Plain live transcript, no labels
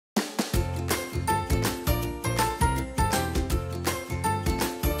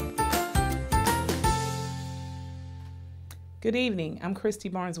Good evening. I'm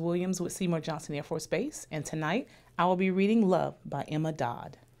Cristy Barnes-Williams with Seymour Johnson Air Force Base, and tonight I will be reading Love by Emma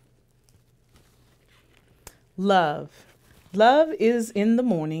Dodd. Love. Love is in the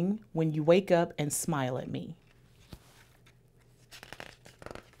morning when you wake up and smile at me.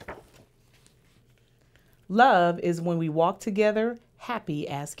 Love is when we walk together, happy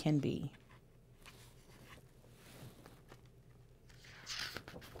as can be.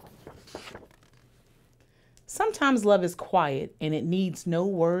 Sometimes love is quiet and it needs no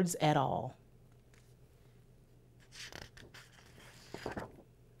words at all.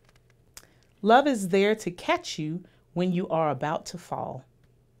 Love is there to catch you when you are about to fall.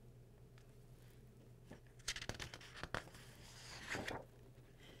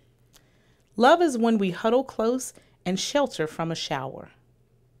 Love is when we huddle close and shelter from a shower.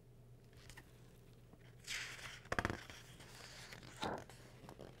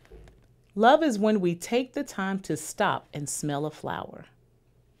 Love is when we take the time to stop and smell a flower.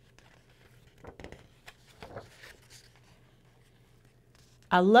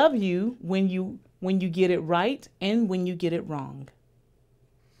 I love you when you get it right and when you get it wrong.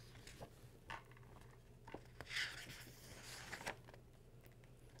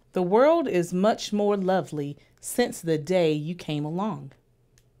 The world is much more lovely since the day you came along.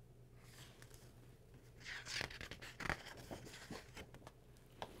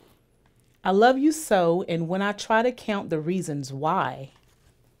 I love you so, and when I try to count the reasons why,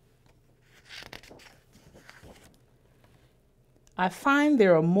 I find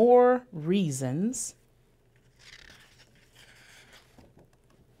there are more reasons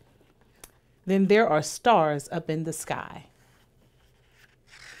than there are stars up in the sky.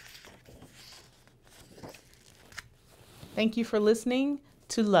 Thank you for listening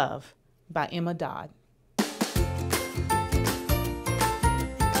to Love by Emma Dodd.